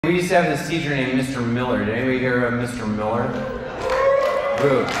We used to have this teacher named Mr. Miller. Did anybody hear of Mr. Miller?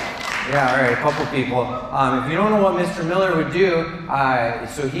 Boo. Yeah, all right, a couple people. If you don't know what Mr. Miller would do,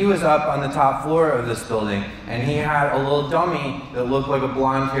 so he was up on the top floor of this building, and he had a little dummy that looked like a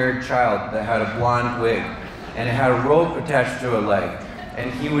blonde-haired child that had a blonde wig, and it had a rope attached to a leg,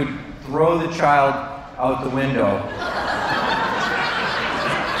 and he would throw the child out the window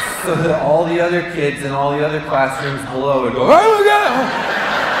so that all the other kids in all the other classrooms below would go, "Oh, look at him!"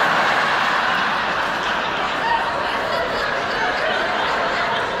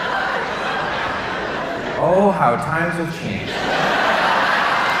 Oh, how times have changed.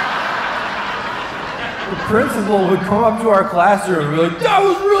 The principal would come up to our classroom and be like, "That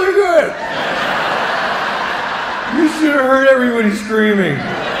was really good! You should have heard everybody screaming."